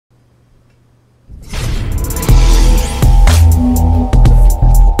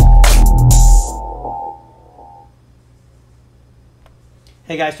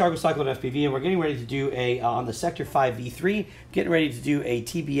Hey guys, Tarek with Cyclone FPV, and we're getting ready to do a, on the Sector 5 V3, getting ready to do a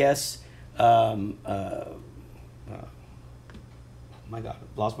TBS, my God,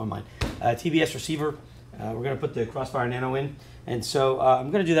 lost my mind, TBS receiver. We're going to put the Crossfire Nano in, and so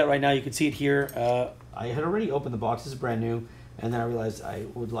I'm going to do that right now. You can see it here. I had already opened the box, this is brand new, and then I realized I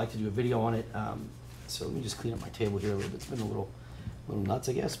would like to do a video on it. So let me just clean up my table here a little bit. It's been a little nuts,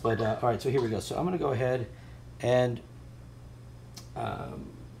 I guess, but all right, so here we go. So I'm going to go ahead and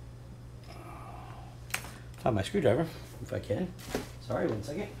find my screwdriver, if I can. Sorry, 1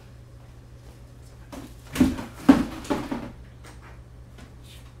 second.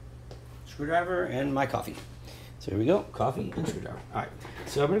 Screwdriver and my coffee. So here we go, coffee and screwdriver. All right,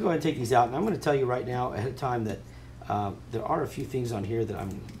 so I'm going to go ahead and take these out, and I'm going to tell you right now ahead of time that there are a few things on here that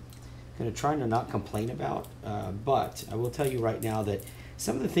I'm going to try to not complain about, but I will tell you right now that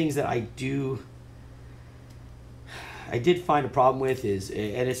some of the things that I did find a problem with is,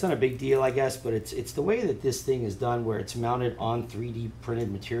 and it's not a big deal, I guess, but it's the way that this thing is done, where it's mounted on 3D printed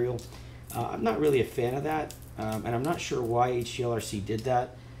material. I'm not really a fan of that, and I'm not sure why HGLRC did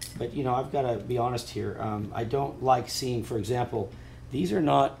that, but you know, I've got to be honest here. I don't like seeing, for example, these are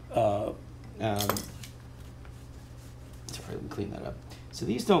not, sorry, let me clean that up. So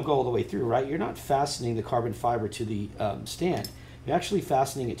these don't go all the way through, right? You're not fastening the carbon fiber to the stand. You're actually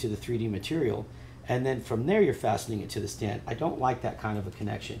fastening it to the 3D material, and then from there you're fastening it to the stand. I don't like that kind of a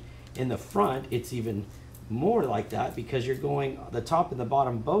connection. In the front, it's even more like that, because you're going, the top and the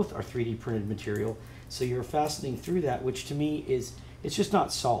bottom both are 3D printed material, so you're fastening through that, which to me is, it's just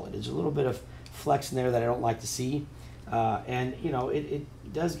not solid. There's a little bit of flex in there that I don't like to see, and you know, it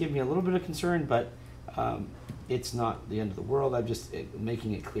does give me a little bit of concern, but it's not the end of the world. I'm just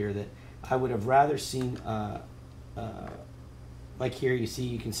making it clear that I would have rather seen, like here,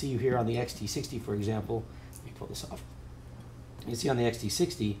 you can see here on the XT60, for example. Let me pull this off. You see on the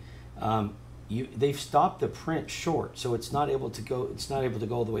XT60, they've stopped the print short, so it's not able to go. It's not able to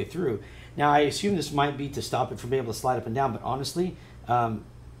go all the way through. Now, I assume this might be to stop it from being able to slide up and down, but honestly,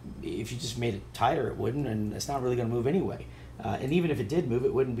 if you just made it tighter, it wouldn't, and it's not really going to move anyway. And even if it did move,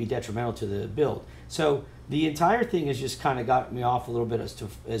 it wouldn't be detrimental to the build. So the entire thing has just kind of got me off a little bit as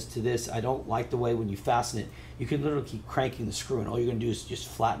to this. I don't like the way when you fasten it, you can literally keep cranking the screw, and all you're going to do is just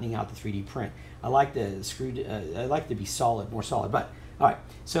flattening out the 3D print. I like the screw. I like to be solid, more solid. But all right.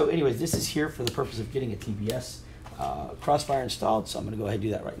 So, anyways, this is here for the purpose of getting a TBS Crossfire installed. So I'm going to go ahead and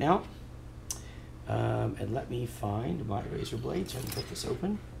do that right now. And let me find my razor blade so I can put this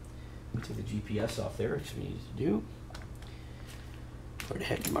open. Take the GPS off there, which we need to do. Where the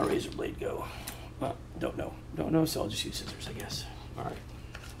heck did my razor blade go? Well, don't know, so I'll just use scissors, I guess. All right.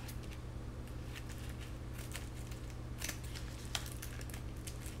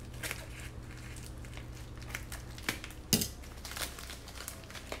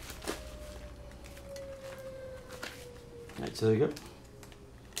 All right, so there you go.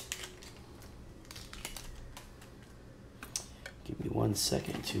 Give me 1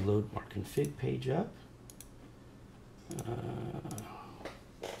 second to load my config page up.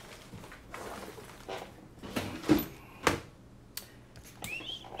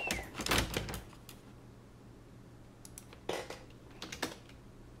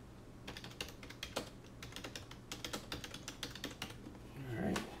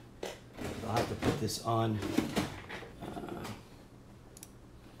 I'll have to put this on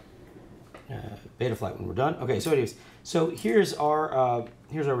Betaflight when we're done. Okay, so anyways, so here's our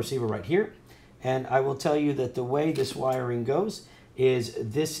receiver right here, and I will tell you that the way this wiring goes is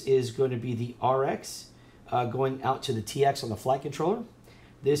this is going to be the RX going out to the TX on the flight controller.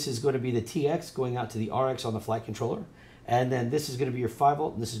 This is going to be the TX going out to the RX on the flight controller, and then this is going to be your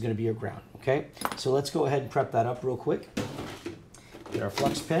 5-volt, and this is going to be your ground. Okay, so let's go ahead and prep that up real quick. Get our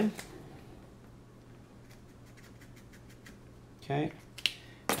flux pen. Okay,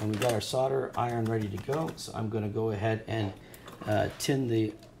 and we've got our solder iron ready to go, so I'm going to go ahead and tin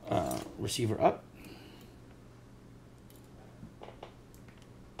the receiver up.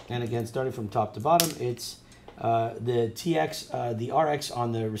 And again, starting from top to bottom, it's the TX, the RX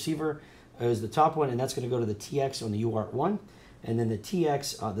on the receiver is the top one, and that's going to go to the TX on the UART1. And then the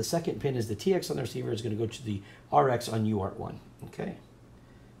TX, the second pin is the TX on the receiver, is going to go to the RX on UART1. Okay,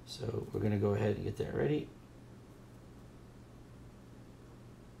 so we're going to go ahead and get that ready.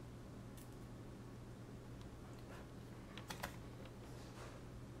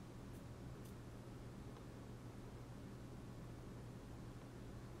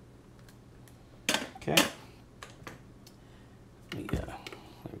 Okay, there we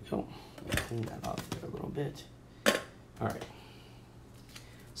go. Clean that off there a little bit. All right.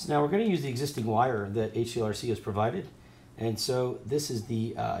 So now we're going to use the existing wire that HGLRC has provided, And so this is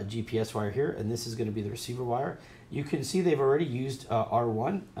the GPS wire here, and this is going to be the receiver wire. You can see they've already used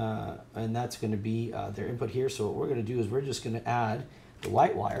R1, and that's going to be their input here. So what we're going to do is we're just going to add the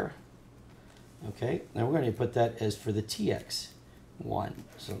white wire. Okay, now we're going to put that as for the TX1.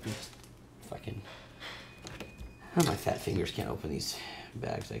 So let me just, if I can, oh, my fat fingers can't open these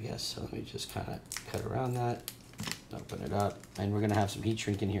bags, I guess. So let me just kind of cut around that, open it up, and we're going to have some heat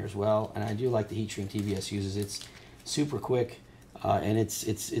shrink in here as well. And I do like the heat shrink TBS uses. It's super quick, and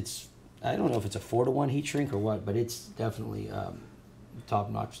it's I don't know if it's a 4-to-1 heat shrink or what, but it's definitely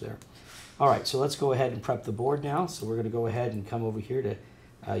top notch there. All right, so let's go ahead and prep the board now. So we're going to go ahead and come over here to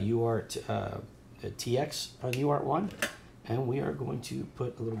TX on UART1, and we are going to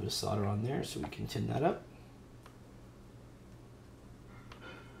put a little bit of solder on there so we can tin that up.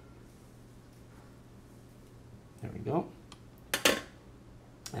 There we go.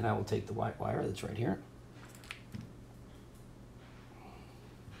 And I will take the white wire that's right here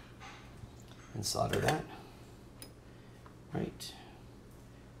and solder that right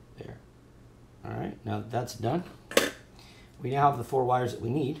there. All right, now that that's done, we now have the 4 wires that we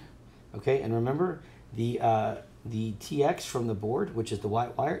need. Okay, and remember the TX from the board, which is the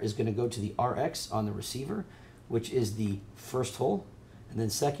white wire, is going to go to the RX on the receiver, which is the first hole, and then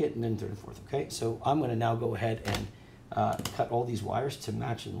second, and then third and fourth. Okay, so I'm going to now go ahead and cut all these wires to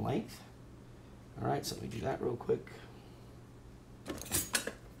match in length. All right, so let me do that real quick.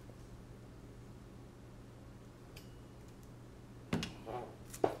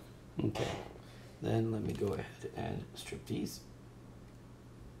 Okay, then let me go ahead and strip these.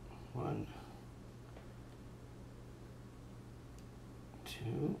 1,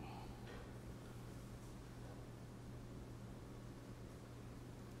 2,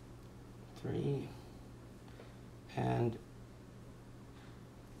 3, and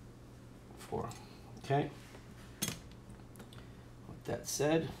 4. Okay. With that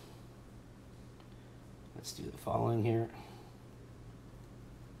said, let's do the following here.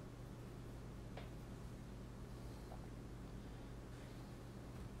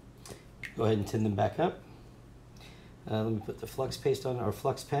 Go ahead and tin them back up. Let me put the flux paste on, or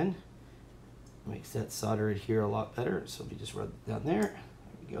flux pen. Makes that solder adhere a lot better. So we just rub it down there. There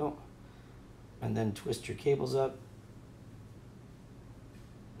we go. And then twist your cables up.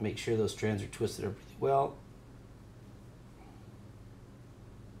 Make sure those strands are twisted up really well.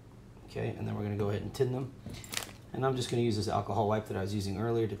 Okay, and then we're going to go ahead and tin them. And I'm just going to use this alcohol wipe that I was using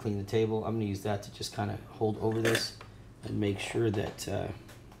earlier to clean the table. I'm going to use that to just kind of hold over this and make sure that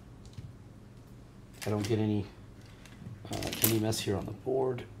I don't get any mess here on the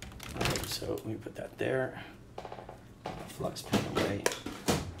board. All right, so let me put that there. Flux pen away.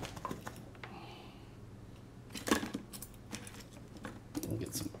 We'll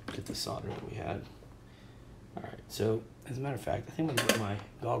get the solder that we had. All right, so as a matter of fact, I think I'm gonna get my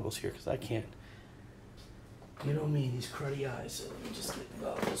goggles here because I can't get on me these cruddy eyes. So let me just get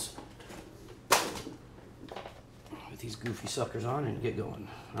goggles with these goofy suckers on and get going.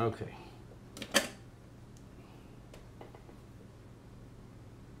 Okay.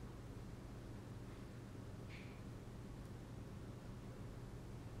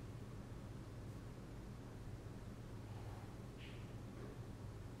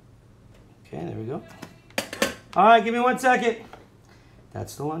 Okay, there we go. All right, give me 1 second.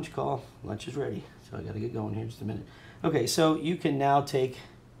 That's the lunch call. Lunch is ready, so I got to get going here in just a minute. Okay, so you can now take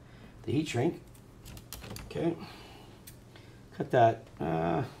the heat shrink. Okay, cut that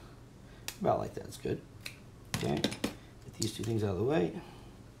about like that. It's good. Okay, get these 2 things out of the way.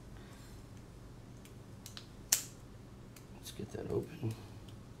 Let's get that open.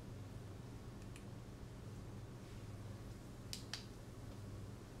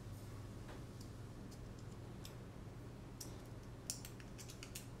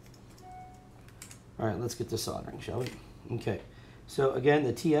 All right, let's get to soldering, shall we? Okay, so again,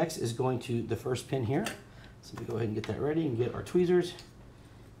 the TX is going to the first pin here. So we go ahead and get that ready and get our tweezers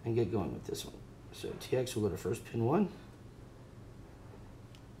and get going with this one. So TX will go to first pin 1.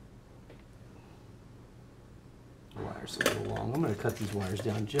 The wire's a little long. I'm going to cut these wires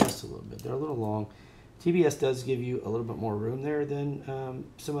down just a little bit. They're a little long. TBS does give you a little bit more room there than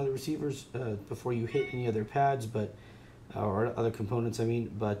some other receivers before you hit any other pads, but or other components, I mean,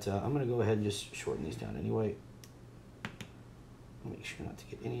 but I'm going to go ahead and just shorten these down anyway. Make sure not to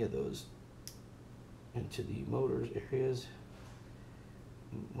get any of those into the motors areas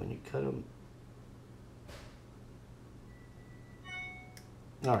when you cut them.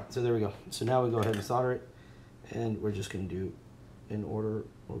 All right, so there we go. So now we go ahead and solder it, and we're just going to do in order.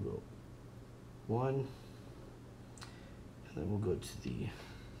 We'll go 1, and then we'll go to the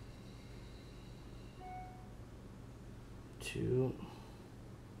 2.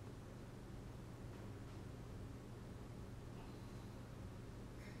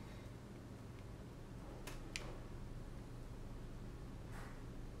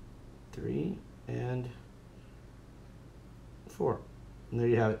 Three and 4. And there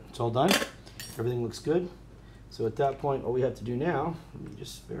you have it. It's all done. Everything looks good. So at that point, all we have to do now, let me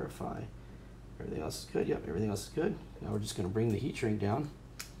just verify. Everything else is good. Yep, everything else is good. Now we're just going to bring the heat shrink down.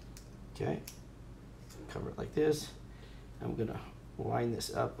 Okay. Cover it like this. I'm going to line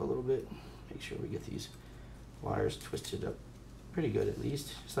this up a little bit. Make sure we get these wires twisted up pretty good at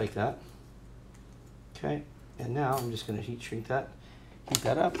least. Just like that. Okay. And now I'm just going to heat shrink that. Heat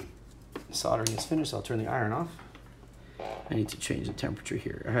that up. Soldering is finished. I'll turn the iron off. I need to change the temperature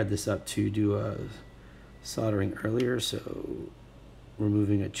here. I had this up to do soldering earlier, so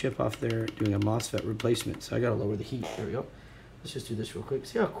removing a chip off there, doing a MOSFET replacement. So I gotta lower the heat. There we go. Let's just do this real quick.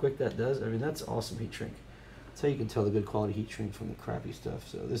 See how quick that does? I mean, that's awesome heat shrink. That's how you can tell the good quality heat shrink from the crappy stuff.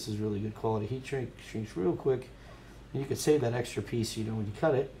 So this is really good quality heat shrink. Shrinks real quick. And you can save that extra piece, you know, when you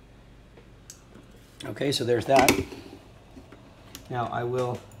cut it. Okay, so there's that. Now I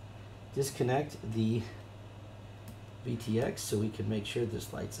will disconnect the VTX so we can make sure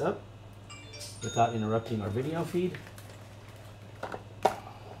this lights up without interrupting our video feed.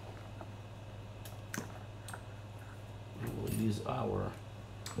 And we'll use our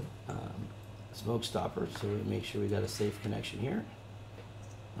smoke stopper so we make sure we got a safe connection here.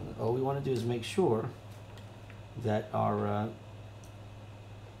 And all we want to do is make sure that our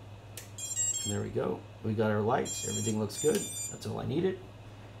there we go. We got our lights. Everything looks good. That's all I needed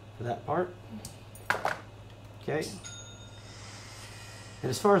for that part. Okay. And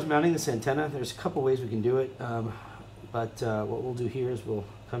as far as mounting this antenna, there's a couple ways we can do it. But what we'll do here is we'll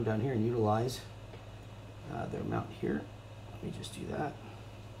come down here and utilize their mount here. Let me just do that.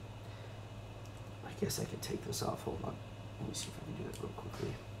 I guess I could take this off. Hold on. Let me see if I can do that real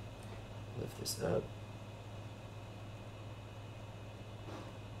quickly. Lift this up.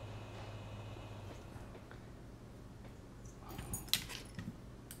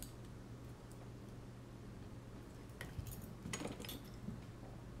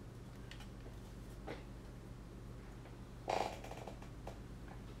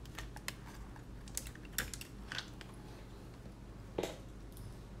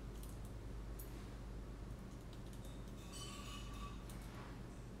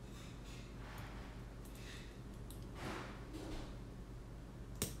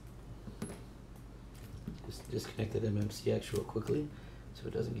 Disconnect that MMCX real quickly so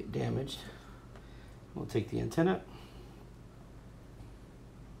it doesn't get damaged. We'll take the antenna.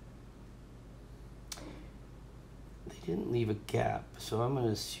 They didn't leave a gap, so I'm going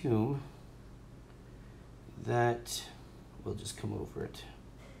to assume that we'll just come over it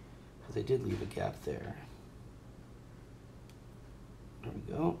because they did leave a gap there. There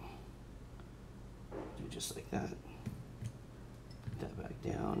we go. Do just like that. Put that back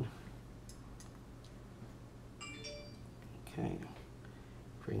down. Okay,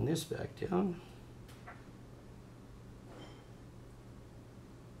 bring this back down.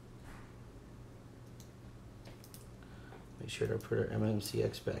 Make sure to put our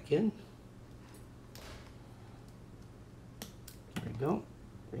MMCX back in. There we go.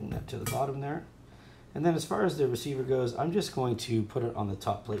 Bring that to the bottom there. And then as far as the receiver goes, I'm just going to put it on the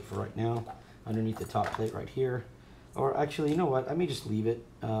top plate for right now, underneath the top plate right here. Or actually, you know what? I may just leave it.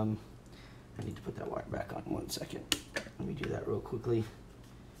 I need to put that wire back on 1 second. Let me do that real quickly.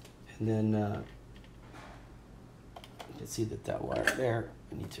 And then you can see that that wire there,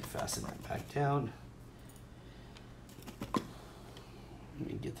 I need to fasten that back down. Let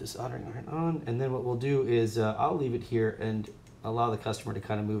me get this soldering iron on. And then what we'll do is I'll leave it here and allow the customer to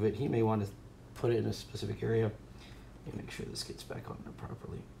kind of move it. He may want to put it in a specific area. Let me make sure this gets back on there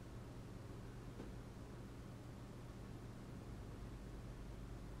properly.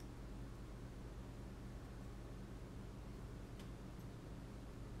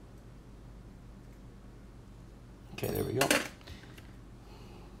 Okay, there we go. So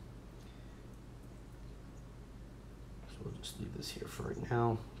we'll just leave this here for right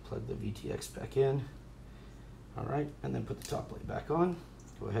now. Plug the VTX back in. All right, and then put the top plate back on.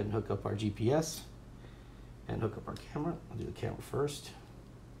 Go ahead and hook up our GPS and hook up our camera. I'll do the camera first.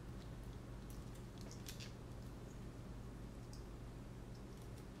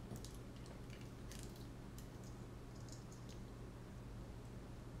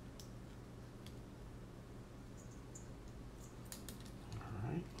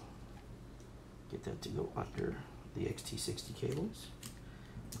 Get that to go under the XT60 cables.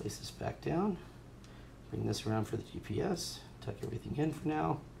 Place this back down. Bring this around for the GPS. Tuck everything in for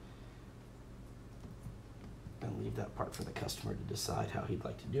now. and leave that part for the customer to decide how he'd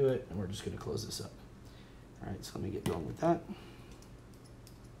like to do it. And we're just going to close this up. All right, so let me get going with that.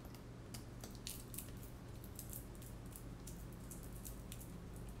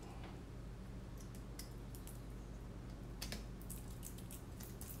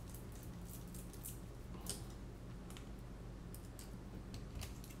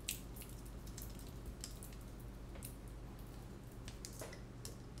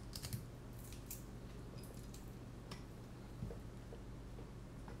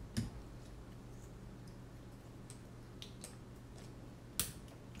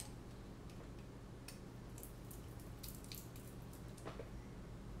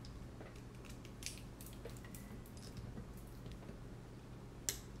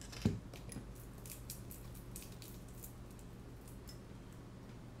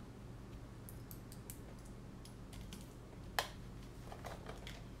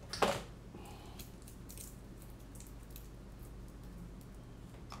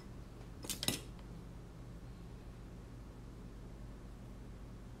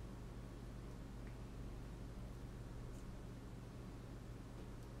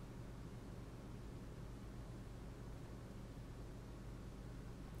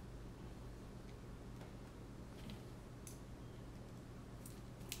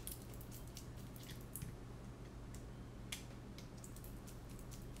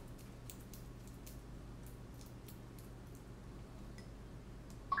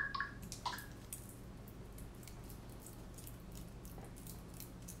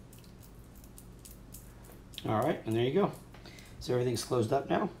 All right, and there you go. So everything's closed up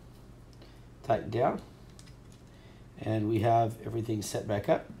now, tightened down, and we have everything set back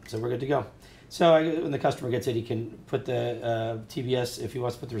up. So we're good to go. So when the customer gets it, he can put the TBS, if he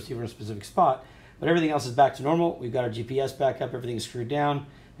wants to put the receiver in a specific spot, but everything else is back to normal. We've got our GPS back up, everything's screwed down,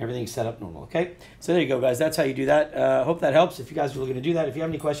 everything's set up normal, okay? So there you go, guys. That's how you do that. Hope that helps. If you guys are looking to do that, if you have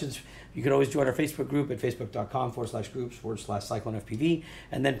any questions, you can always join our Facebook group at facebook.com/groups/Cyclone FPV.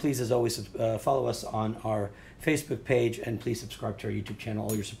 And then please, as always, follow us on our Facebook page, and please subscribe to our YouTube channel.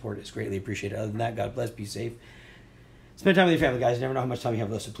 All your support is greatly appreciated. Other than that, God bless, be safe. Spend time with your family, guys. You never know how much time you have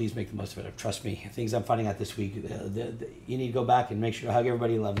left, so please make the most of it. Trust me, things I'm finding out this week, you need to go back and make sure to hug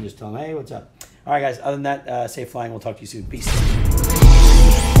everybody you love and just tell them, hey, what's up? All right, guys, other than that, safe flying. We'll talk to you soon. Peace.